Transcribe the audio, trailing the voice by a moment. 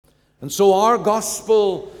And so our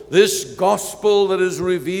gospel, this gospel that is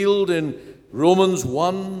revealed in Romans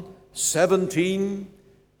 1:17,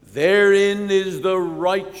 therein is the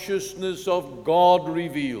righteousness of God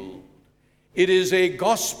revealed. It is a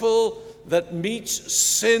gospel that meets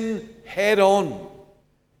sin head on.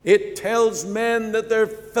 It tells men that they're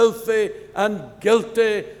filthy and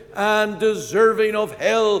guilty and deserving of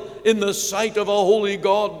hell in the sight of a holy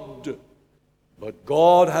God. But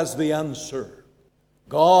God has the answer.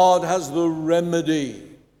 God has the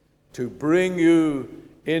remedy to bring you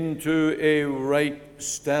into a right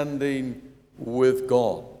standing with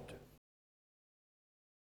God.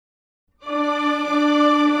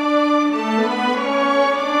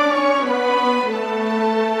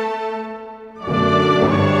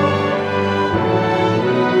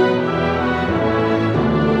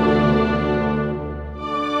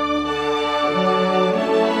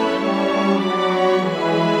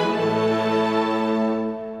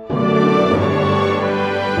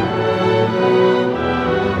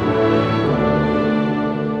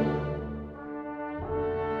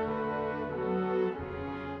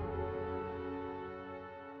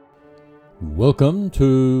 Welcome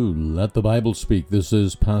to Let the Bible Speak. This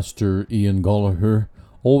is Pastor Ian Gallagher.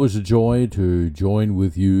 Always a joy to join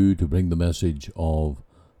with you to bring the message of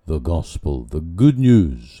the gospel, the good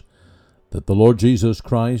news that the Lord Jesus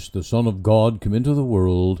Christ, the Son of God, came into the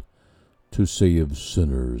world to save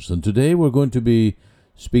sinners. And today we're going to be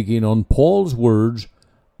speaking on Paul's words,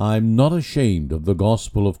 I'm not ashamed of the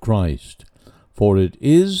gospel of Christ, for it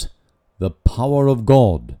is the power of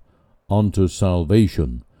God unto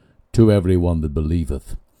salvation to everyone that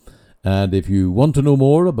believeth. And if you want to know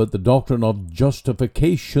more about the doctrine of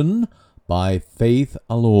justification by faith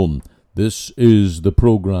alone, this is the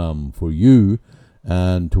program for you.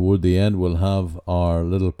 And toward the end, we'll have our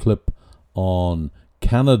little clip on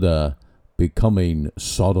Canada becoming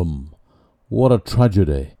Sodom. What a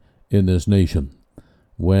tragedy in this nation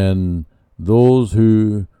when those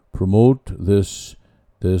who promote this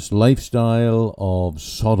lifestyle of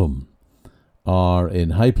Sodom are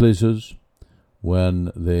in high places,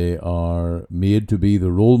 when they are made to be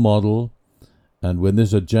the role model, and when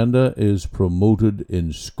this agenda is promoted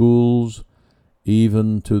in schools,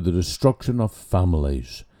 even to the destruction of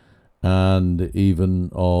families and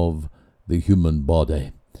even of the human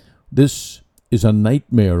body. This is a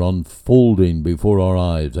nightmare unfolding before our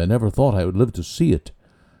eyes. I never thought I would live to see it,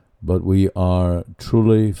 but we are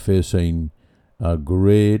truly facing a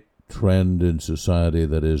great trend in society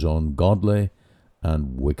that is ungodly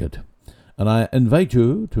and wicked. And I invite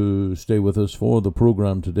you to stay with us for the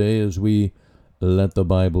program today as we let the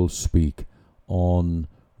Bible speak on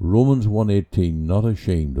Romans 1:18, not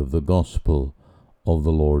ashamed of the gospel of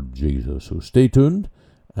the Lord Jesus. So stay tuned,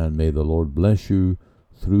 and may the Lord bless you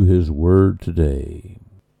through his word today.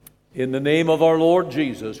 In the name of our Lord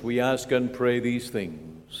Jesus, we ask and pray these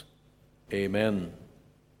things. Amen.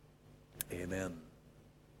 Amen.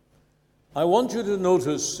 I want you to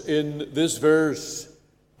notice in this verse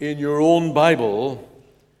in your own Bible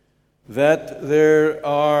that there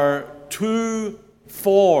are two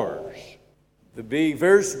fors. The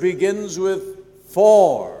verse begins with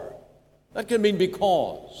for. That can mean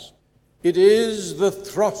because. It is the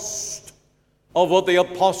thrust of what the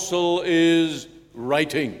apostle is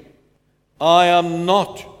writing. I am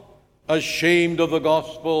not ashamed of the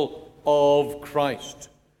gospel of Christ.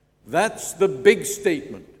 That's the big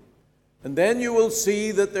statement. And then you will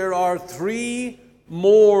see that there are three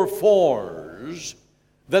more fors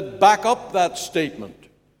that back up that statement.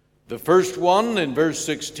 The first one in verse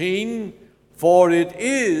 16, for it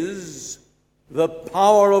is the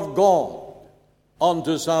power of God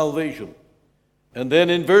unto salvation. And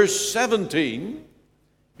then in verse 17,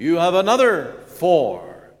 you have another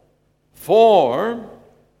for. For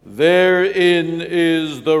therein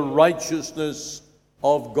is the righteousness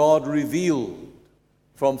of God revealed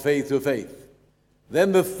from faith to faith.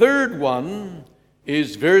 Then the third one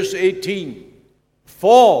is verse 18.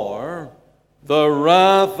 For the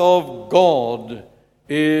wrath of God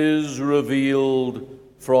is revealed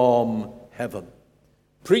from heaven.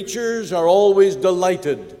 Preachers are always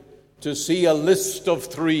delighted to see a list of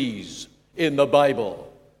threes in the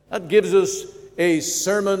Bible. That gives us a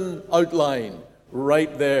sermon outline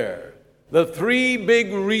right there. The three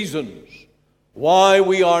big reasons why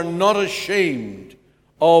we are not ashamed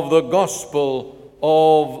of the gospel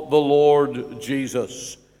of the Lord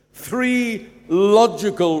Jesus. Three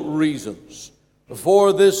logical reasons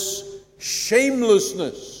for this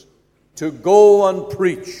shamelessness to go and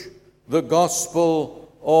preach the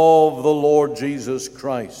gospel of the Lord Jesus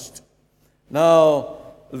Christ. Now,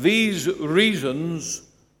 these reasons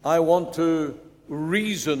I want to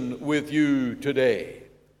reason with you today.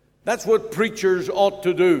 That's what preachers ought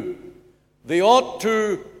to do. They ought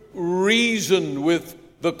to reason with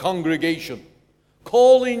the congregation,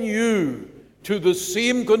 calling you to the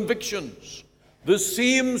same convictions, the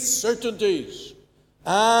same certainties,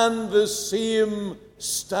 and the same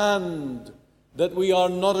stand that we are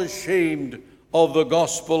not ashamed of the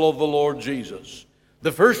gospel of the Lord Jesus.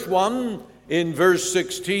 The first one, in verse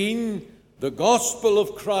 16, the gospel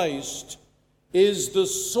of Christ is the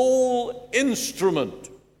sole instrument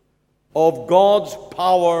of God's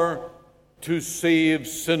power to save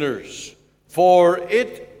sinners. For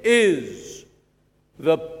it is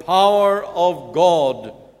the power of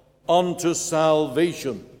God unto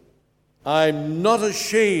salvation. I'm not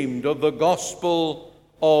ashamed of the gospel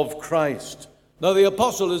of Christ. Now, the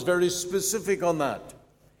apostle is very specific on that.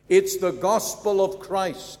 It's the gospel of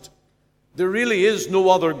Christ. There really is no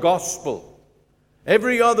other gospel.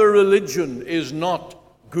 Every other religion is not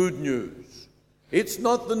good news. It's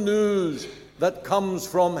not the news that comes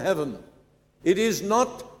from heaven. It is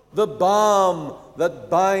not the balm that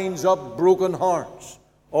binds up broken hearts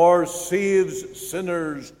or saves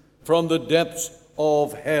sinners from the depths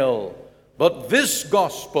of hell. But this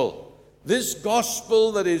gospel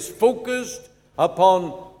that is focused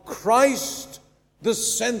upon Christ, the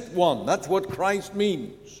sent one. That's what Christ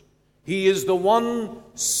means. He is the one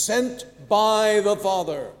sent by the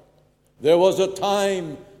Father. There was a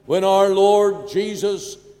time when our Lord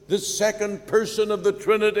Jesus, the second person of the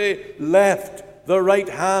Trinity, left the right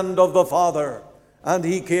hand of the Father, and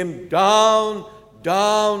he came down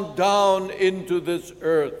into this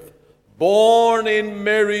earth, born in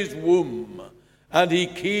Mary's womb, and he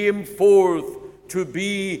came forth to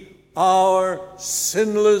be our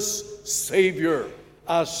sinless Savior,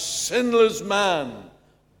 a sinless man,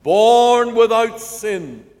 born without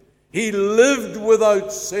sin. He lived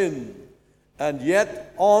without sin, and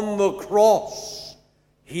yet on the cross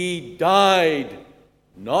he died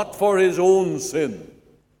not for his own sin,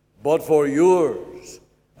 but for yours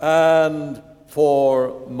and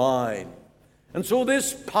for mine. And so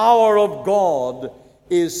this power of God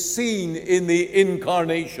is seen in the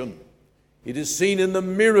incarnation. It is seen in the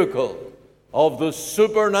miracle of the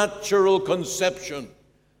supernatural conception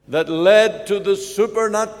that led to the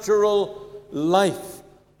supernatural life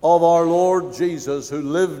of our Lord Jesus, who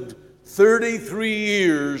lived 33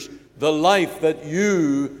 years the life that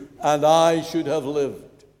you and I should have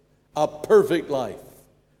lived. A perfect life,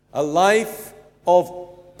 a life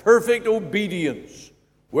of perfect obedience,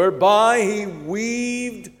 whereby he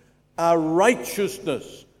weaved a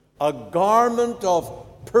righteousness, a garment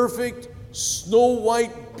of perfect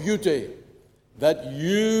snow-white beauty that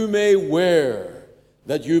you may wear,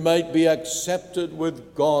 that you might be accepted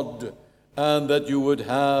with God, and that you would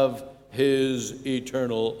have his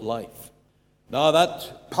eternal life. Now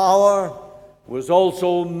that power was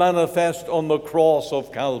also manifest on the cross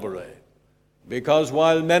of Calvary, because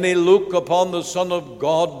while many look upon the Son of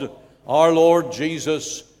God, our Lord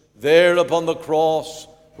Jesus, there upon the cross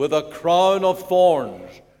with a crown of thorns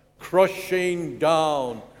crushing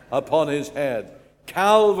down upon his head,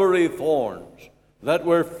 Calvary thorns that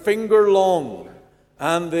were finger long,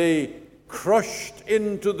 and they crushed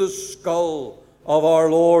into the skull of our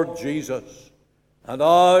Lord Jesus, and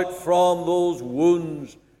out from those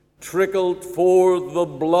wounds trickled forth the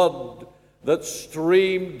blood that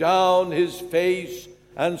streamed down his face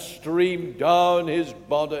and streamed down his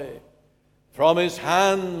body. From his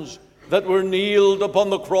hands that were nailed upon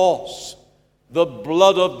the cross, the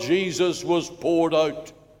blood of Jesus was poured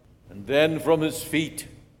out. And then from his feet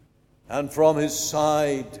and from his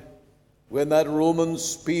side, when that Roman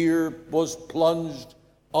spear was plunged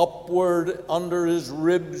upward under his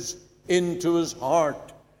ribs into his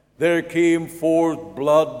heart, there came forth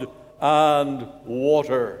blood and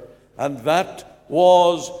water. And that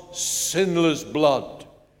was sinless blood.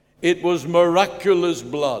 It was miraculous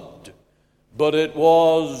blood, but it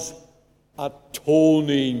was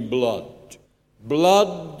atoning blood.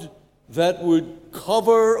 Blood that would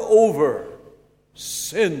cover over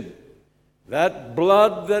sin. That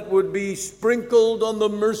blood that would be sprinkled on the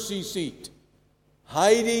mercy seat,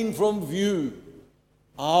 hiding from view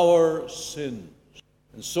our sins.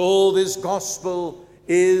 And so this gospel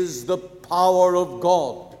is the power of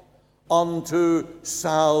God unto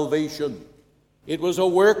salvation. It was a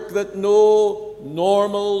work that no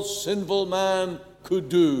normal sinful man could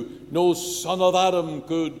do, no son of Adam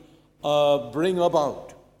could bring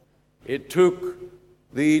about. It took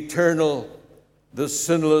the eternal, the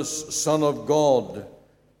sinless Son of God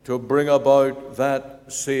to bring about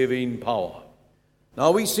that saving power.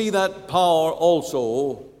 Now we see that power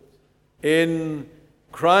also in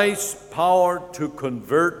Christ's power to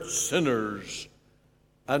convert sinners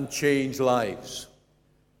and change lives.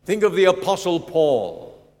 Think of the Apostle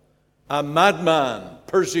Paul, a madman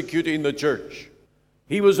persecuting the church.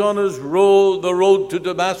 He was on the road to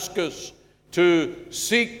Damascus, to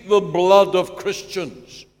seek the blood of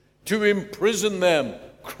Christians, to imprison them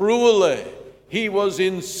cruelly. He was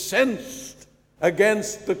incensed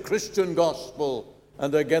against the Christian gospel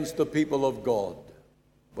and against the people of God.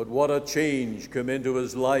 But what a change came into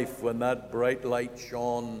his life when that bright light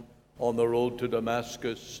shone on the road to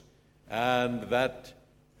Damascus, and that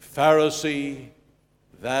Pharisee,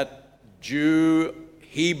 that Jew,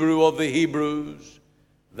 Hebrew of the Hebrews,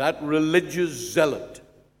 that religious zealot,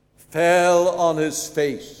 fell on his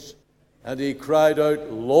face, and he cried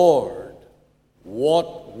out, "Lord,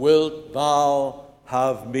 what wilt thou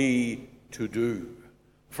have me to do?"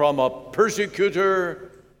 From a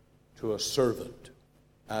persecutor to a servant.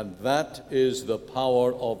 And that is the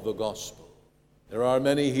power of the gospel. There are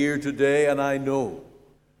many here today, and I know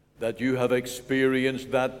that you have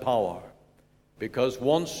experienced that power, because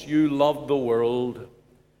once you loved the world,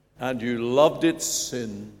 and you loved its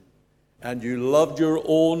sin, and you loved your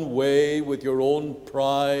own way with your own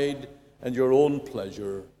pride and your own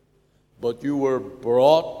pleasure, but you were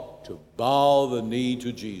brought to bow the knee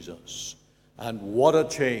to Jesus. And what a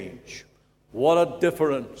change, what a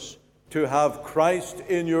difference to have Christ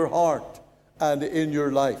in your heart and in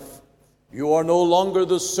your life. You are no longer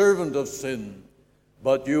the servant of sin,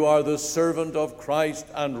 but you are the servant of Christ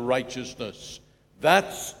and righteousness.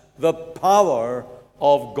 That's the power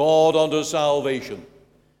of God unto salvation.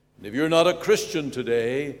 And if you're not a Christian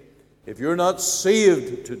today, if you're not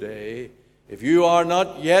saved today, if you are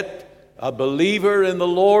not yet a believer in the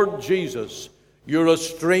Lord Jesus, you're a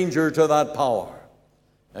stranger to that power.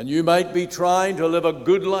 And you might be trying to live a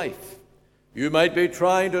good life. You might be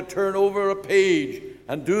trying to turn over a page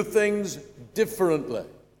and do things differently,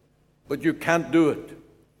 but you can't do it.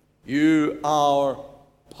 You are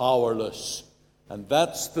powerless. And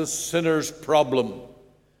that's the sinner's problem.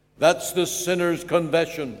 That's the sinner's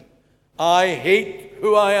confession. I hate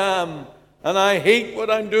who I am, and I hate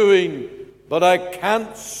what I'm doing, but I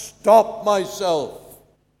can't stop myself.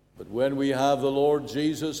 But when we have the Lord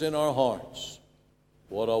Jesus in our hearts,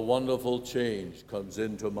 what a wonderful change comes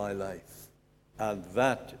into my life. And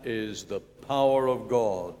that is the power of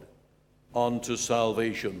God unto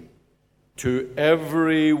salvation. To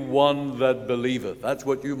every one that believeth. That's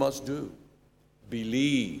what you must do.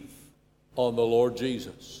 Believe on the Lord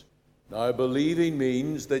Jesus. Now, believing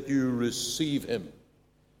means that you receive him.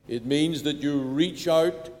 It means that you reach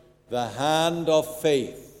out the hand of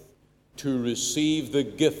faith to receive the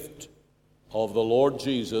gift of the Lord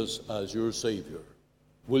Jesus as your Savior.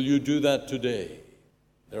 Will you do that today?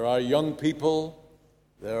 There are young people,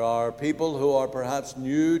 there are people who are perhaps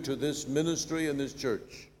new to this ministry and this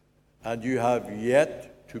church, and you have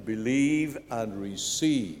yet to believe and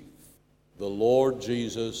receive the Lord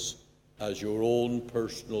Jesus as your own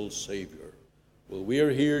personal Savior. Well, we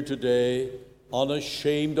are here today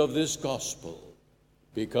unashamed of this gospel,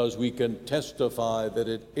 because we can testify that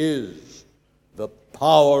it is the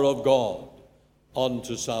power of God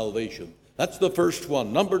unto salvation. That's the first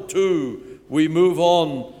one. Number two, we move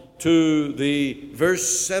on to the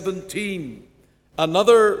verse 17.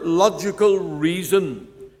 Another logical reason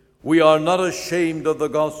we are not ashamed of the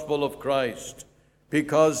gospel of Christ,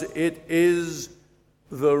 because it is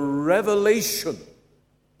the revelation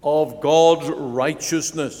of God's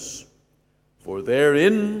righteousness. For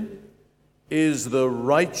therein is the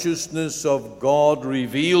righteousness of God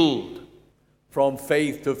revealed from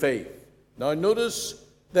faith to faith. Now notice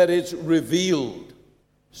that it's revealed.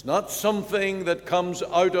 It's not something that comes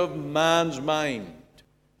out of man's mind.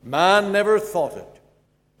 Man never thought it.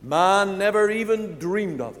 Man never even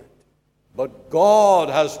dreamed of it. But God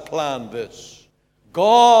has planned this.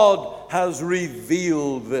 God has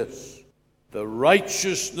revealed this. The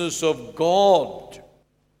righteousness of God.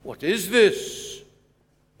 What is this?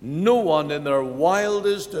 No one in their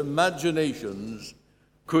wildest imaginations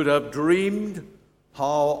could have dreamed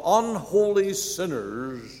how unholy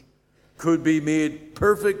sinners could be made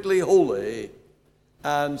perfectly holy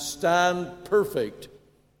and stand perfect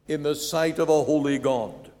in the sight of a holy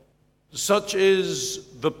God. Such is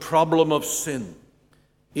the problem of sin.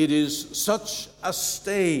 It is such a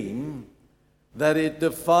stain that it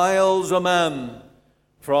defiles a man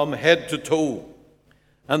from head to toe.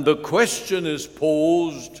 And the question is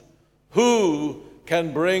posed, who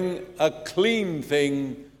can bring a clean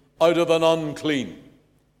thing out of an unclean?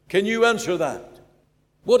 Can you answer that?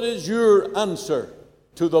 What is your answer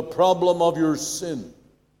to the problem of your sin,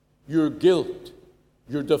 your guilt,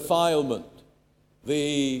 your defilement?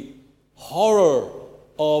 the horror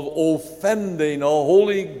of offending a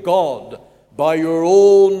holy God by your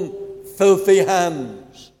own filthy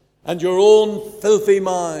hands and your own filthy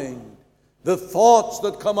mind, the thoughts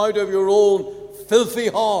that come out of your own filthy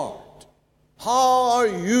heart. How are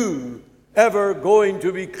you ever going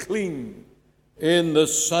to be clean in the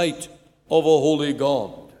sight of a holy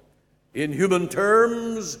God? In human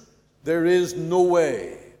terms, there is no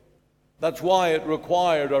way. That's why it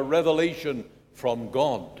required a revelation from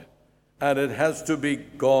God, and it has to be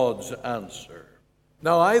God's answer.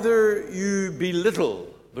 Now, either you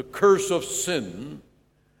belittle the curse of sin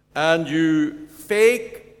and you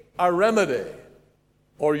fake a remedy,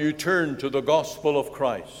 or you turn to the gospel of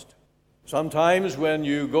Christ. Sometimes when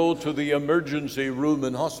you go to the emergency room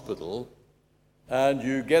in hospital and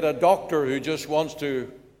you get a doctor who just wants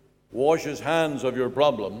to wash his hands of your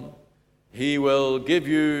problem, he will give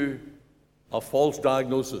you a false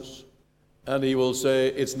diagnosis. And he will say,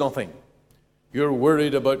 it's nothing. You're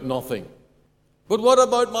worried about nothing. But what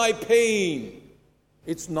about my pain?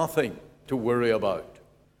 It's nothing to worry about.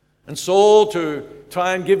 And so to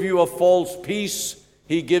try and give you a false peace,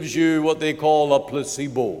 he gives you what they call a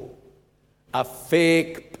placebo, a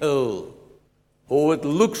fake pill. Oh, it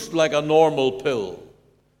looks like a normal pill.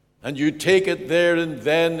 And you take it there and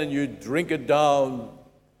then, and you drink it down,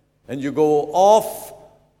 and you go off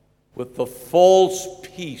with the false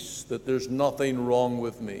peace that there's nothing wrong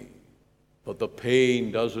with me. But the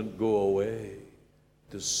pain doesn't go away.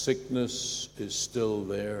 The sickness is still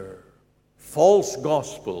there. False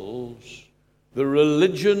gospels, the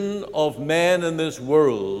religion of man in this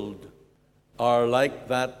world, are like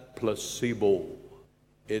that placebo.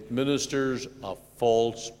 It ministers a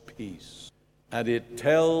false peace, and it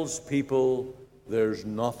tells people there's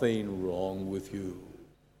nothing wrong with you.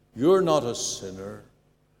 You're not a sinner.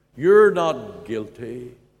 You're not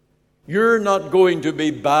guilty. You're not going to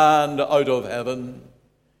be banned out of heaven.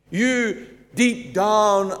 You, deep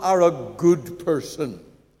down, are a good person.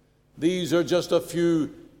 These are just a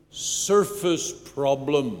few surface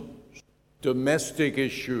problems, domestic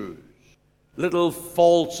issues, little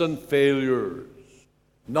faults and failures,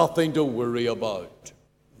 nothing to worry about.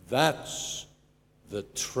 That's the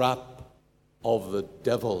trap of the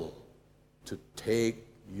devil, to take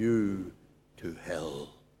you to hell.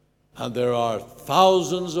 And there are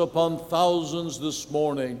thousands upon thousands this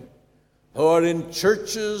morning who are in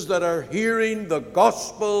churches that are hearing the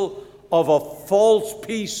gospel of a false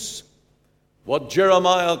peace, what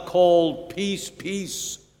Jeremiah called peace,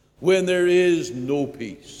 peace, when there is no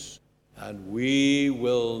peace. And we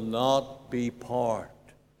will not be part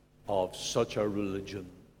of such a religion.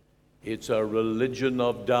 It's a religion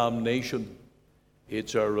of damnation.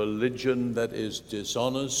 It's a religion that is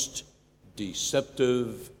dishonest,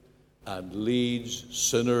 deceptive, and leads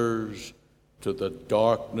sinners to the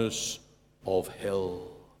darkness of hell.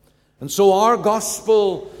 And so our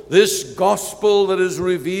gospel, this gospel that is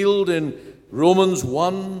revealed in Romans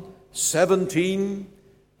 1:17,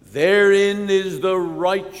 therein is the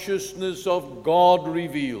righteousness of God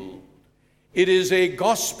revealed. It is a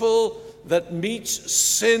gospel that meets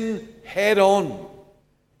sin head on.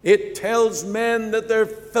 It tells men that they're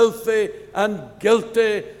filthy and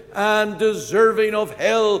guilty and deserving of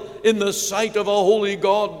hell in the sight of a holy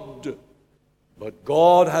God. But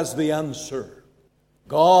God has the answer.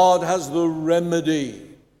 God has the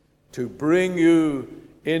remedy to bring you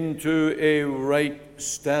into a right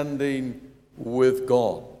standing with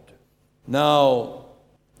God. Now,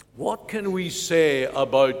 what can we say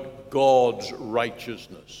about God's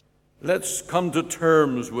righteousness? Let's come to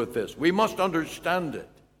terms with this. We must understand it.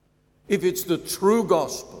 If it's the true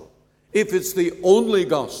gospel, if it's the only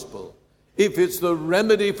gospel, if it's the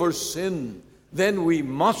remedy for sin, then we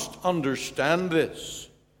must understand this.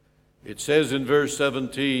 It says in verse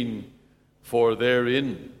 17, for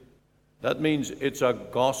therein. That means it's a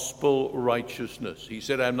gospel righteousness. He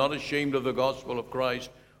said, I'm not ashamed of the gospel of Christ,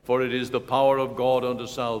 for it is the power of God unto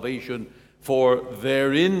salvation. For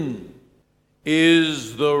therein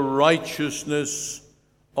is the righteousness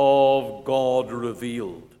of God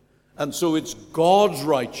revealed. And so it's God's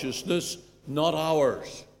righteousness, not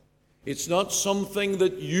ours. It's not something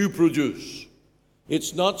that you produce.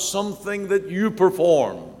 It's not something that you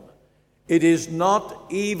perform. It is not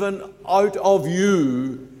even out of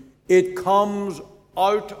you. It comes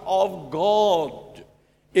out of God.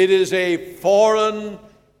 It is a foreign,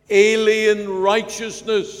 alien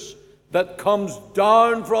righteousness that comes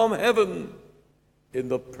down from heaven in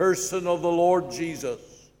the person of the Lord Jesus.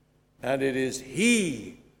 And it is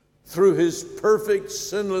He, through His perfect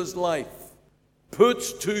sinless life,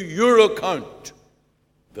 puts to your account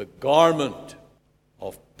the garment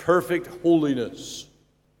of perfect holiness,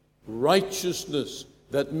 righteousness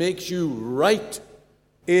that makes you right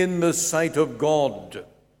in the sight of God.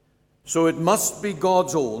 So it must be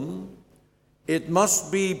God's own, it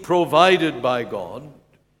must be provided by God,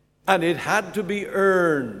 and it had to be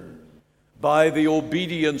earned by the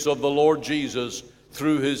obedience of the Lord Jesus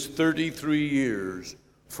through his 33 years,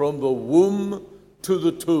 from the womb to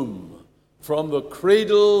the tomb, from the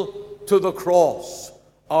cradle to the cross.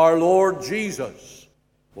 Our Lord Jesus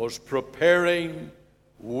was preparing,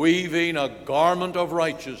 weaving a garment of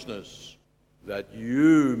righteousness that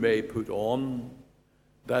you may put on,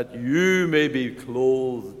 that you may be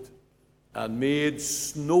clothed and made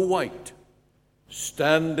snow white,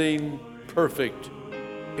 standing perfect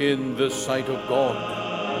in the sight of God.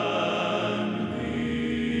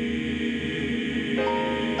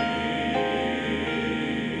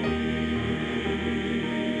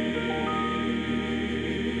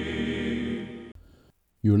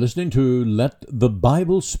 You're listening to Let the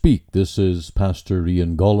Bible Speak. This is Pastor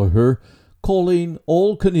Ian Gallagher calling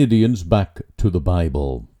all Canadians back to the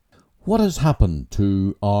Bible. What has happened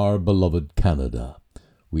to our beloved Canada?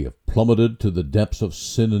 We have plummeted to the depths of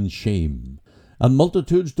sin and shame, and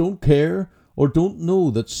multitudes don't care or don't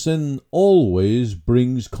know that sin always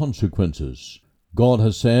brings consequences. God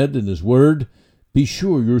has said in his word, "Be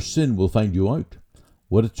sure your sin will find you out.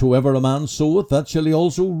 Whatsoever a man soweth, that shall he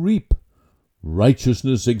also reap.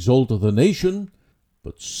 Righteousness exalteth a nation,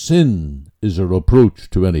 but sin is a reproach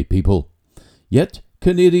to any people." Yet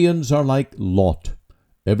Canadians are like Lot.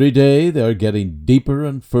 Every day they are getting deeper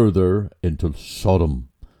and further into Sodom.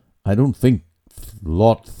 I don't think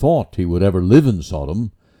Lot thought he would ever live in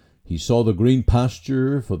Sodom. He saw the green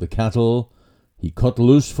pasture for the cattle. He cut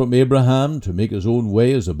loose from Abraham to make his own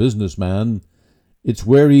way as a businessman. It's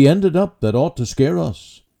where he ended up that ought to scare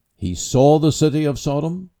us. He saw the city of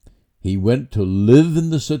Sodom. He went to live in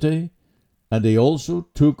the city, and he also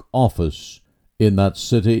took office in that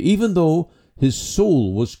city, even though his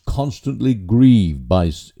soul was constantly grieved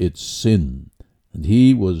by its sin. And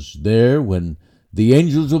he was there when the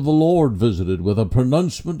angels of the Lord visited with a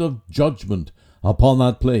pronouncement of judgment upon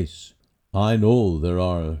that place. I know there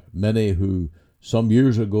are many who some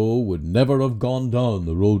years ago would never have gone down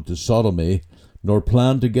the road to sodomy, nor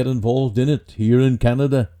planned to get involved in it here in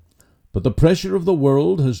Canada. But the pressure of the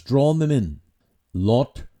world has drawn them in.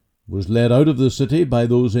 Lot was led out of the city by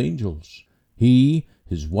those angels. He,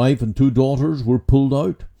 his wife, and 2 daughters were pulled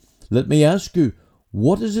out. Let me ask you,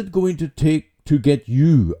 what is it going to take to get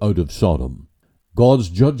you out of Sodom? God's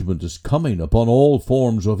judgment is coming upon all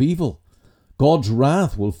forms of evil. God's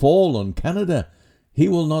wrath will fall on Canada. He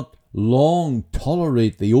will not long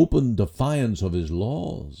tolerate the open defiance of his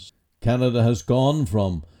laws. Canada has gone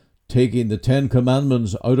from taking the 10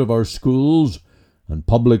 Commandments out of our schools and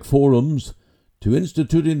public forums to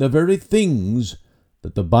instituting the very things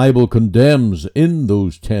that the Bible condemns in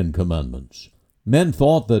those 10 Commandments. Men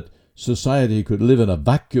thought that society could live in a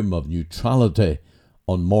vacuum of neutrality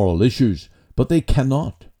on moral issues, but they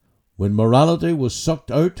cannot. When morality was sucked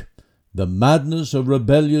out, the madness of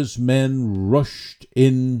rebellious men rushed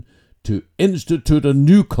in to institute a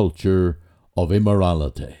new culture of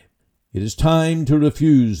immorality. It is time to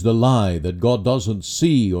refuse the lie that God doesn't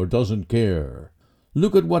see or doesn't care.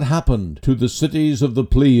 Look at what happened to the cities of the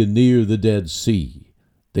plain near the Dead Sea.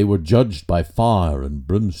 They were judged by fire and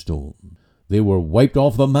brimstone. They were wiped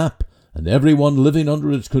off the map, and everyone living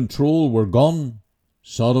under its control were gone.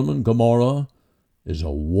 Sodom and Gomorrah is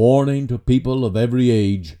a warning to people of every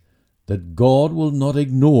age that God will not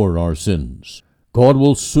ignore our sins. God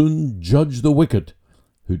will soon judge the wicked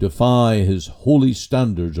who defy his holy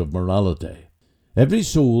standards of morality. Every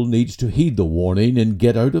soul needs to heed the warning and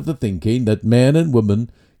get out of the thinking that men and women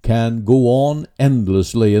can go on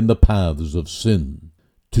endlessly in the paths of sin.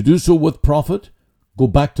 To do so with profit, go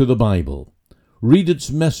back to the Bible. Read its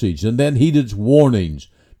message and then heed its warnings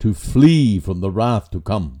to flee from the wrath to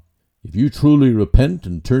come. If you truly repent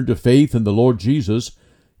and turn to faith in the Lord Jesus,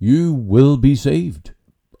 you will be saved.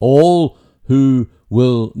 All who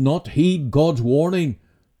will not heed God's warning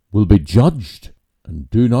will be judged. And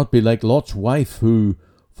do not be like Lot's wife, who,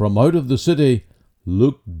 from out of the city,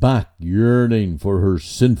 looked back yearning for her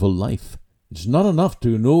sinful life. It's not enough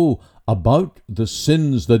to know about the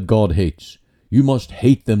sins that God hates. You must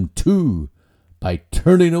hate them too, by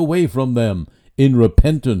turning away from them in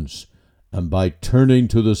repentance and by turning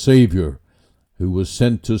to the Savior, who was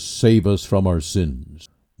sent to save us from our sins.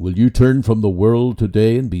 Will you turn from the world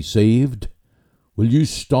today and be saved? Will you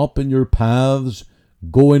stop in your paths,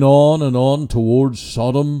 going on and on towards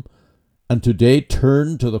Sodom, and today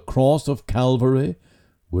turn to the cross of Calvary,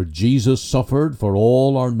 where Jesus suffered for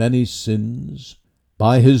all our many sins?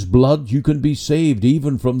 By his blood you can be saved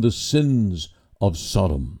even from the sins of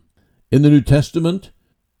Sodom. In the New Testament,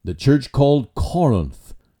 the church called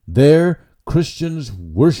Corinth, there Christians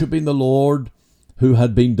worshiping the Lord who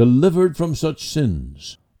had been delivered from such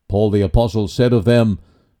sins. Paul the Apostle said of them,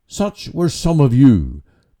 "Such were some of you,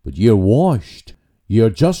 but ye are washed, ye are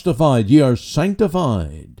justified, ye are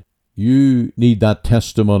sanctified." You need that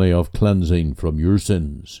testimony of cleansing from your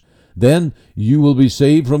sins. Then you will be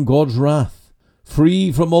saved from God's wrath,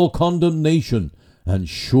 free from all condemnation, and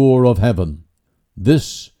sure of heaven.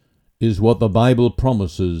 This is what the Bible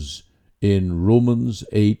promises in Romans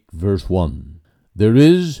 8, verse 1. There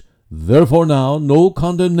is therefore now no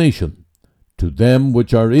condemnation to them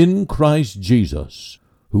which are in Christ Jesus,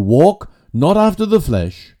 who walk not after the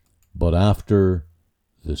flesh, but after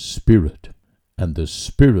the Spirit. And the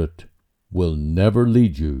Spirit will never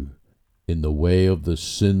lead you in the way of the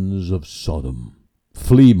sins of Sodom.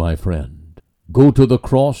 Flee, my friend. Go to the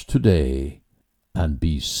cross today and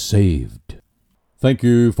be saved. Thank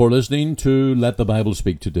you for listening to Let the Bible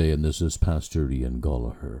Speak today, and this is Pastor Ian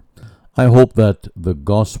Gollaher. I hope that the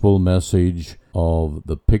gospel message of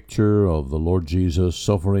the picture of the Lord Jesus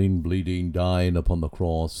suffering, bleeding, dying upon the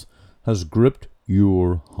cross has gripped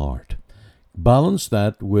your heart. Balance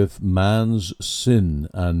that with man's sin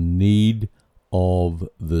and need of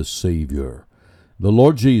the Savior. The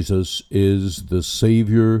Lord Jesus is the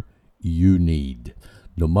Savior you need.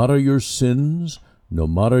 No matter your sins, no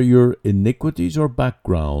matter your iniquities or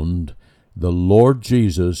background, the Lord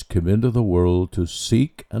Jesus came into the world to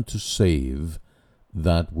seek and to save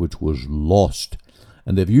that which was lost.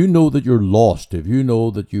 And if you know that you're lost, if you know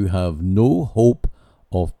that you have no hope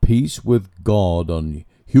of peace with God on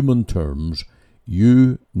human terms,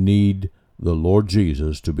 you need the Lord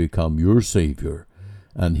Jesus to become your Savior.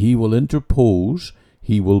 And He will interpose,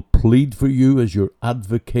 He will plead for you as your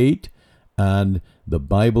advocate, and the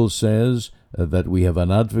Bible says that we have an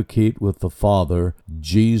advocate with the Father,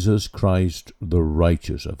 Jesus Christ the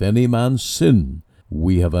righteous. If any man sin,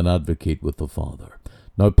 we have an advocate with the Father.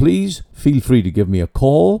 Now please feel free to give me a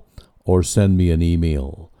call or send me an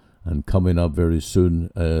email. And coming up very soon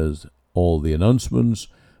as all the announcements,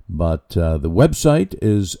 but the website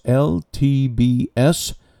is ltbs.ca,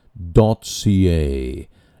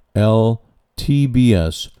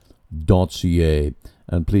 ltbs.ca.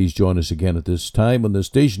 And please join us again at this time on the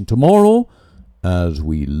station tomorrow as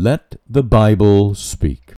we Let the Bible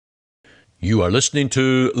Speak. You are listening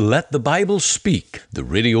to Let the Bible Speak, the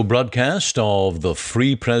radio broadcast of the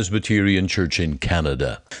Free Presbyterian Church in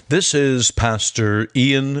Canada. This is Pastor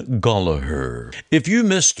Ian Gollaher. If you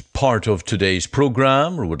missed part of today's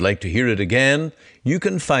program or would like to hear it again, you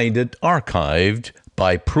can find it archived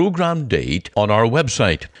by program date on our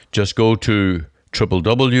website. Just go to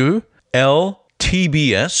www.ltbs.ca,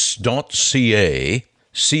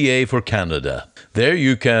 CA for Canada. There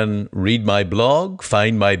you can read my blog,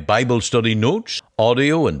 find my Bible study notes,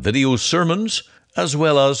 audio and video sermons, as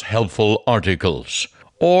well as helpful articles.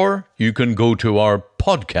 Or you can go to our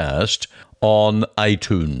podcast on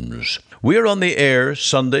iTunes. We're on the air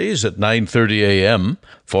Sundays at 9:30 a.m.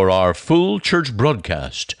 for our full church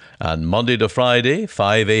broadcast, and Monday to Friday,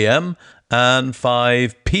 5 a.m. and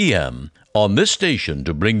 5 p.m. on this station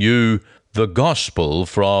to bring you the gospel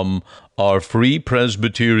from our Free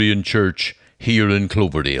Presbyterian Church here in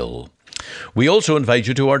Cloverdale. We also invite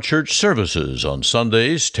you to our church services on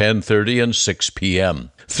Sundays, 10:30 and 6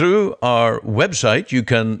 p.m. Through our website, you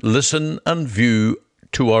can listen and view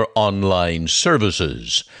to our online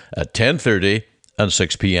services at 10:30 and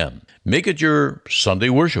 6 p.m. Make it your Sunday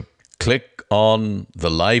worship. Click on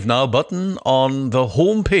the Live Now button on the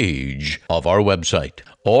home page of our website.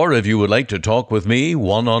 Or if you would like to talk with me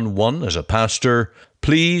one-on-one as a pastor,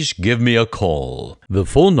 please give me a call. The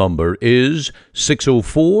phone number is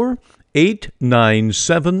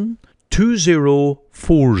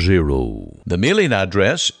 604-897-2040. The mailing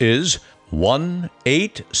address is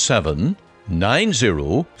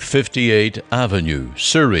 18790 58th Avenue,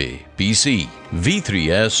 Surrey, BC,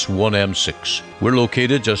 V3S1M6. We're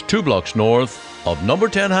located just 2 blocks north of number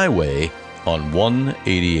 10 Highway on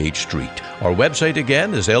 188th Street. Our website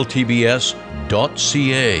again is ltbs.ca.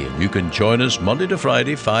 You can join us Monday to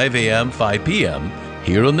Friday, 5 a.m., 5 p.m.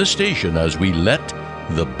 here on the station as we let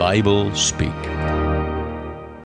the Bible speak.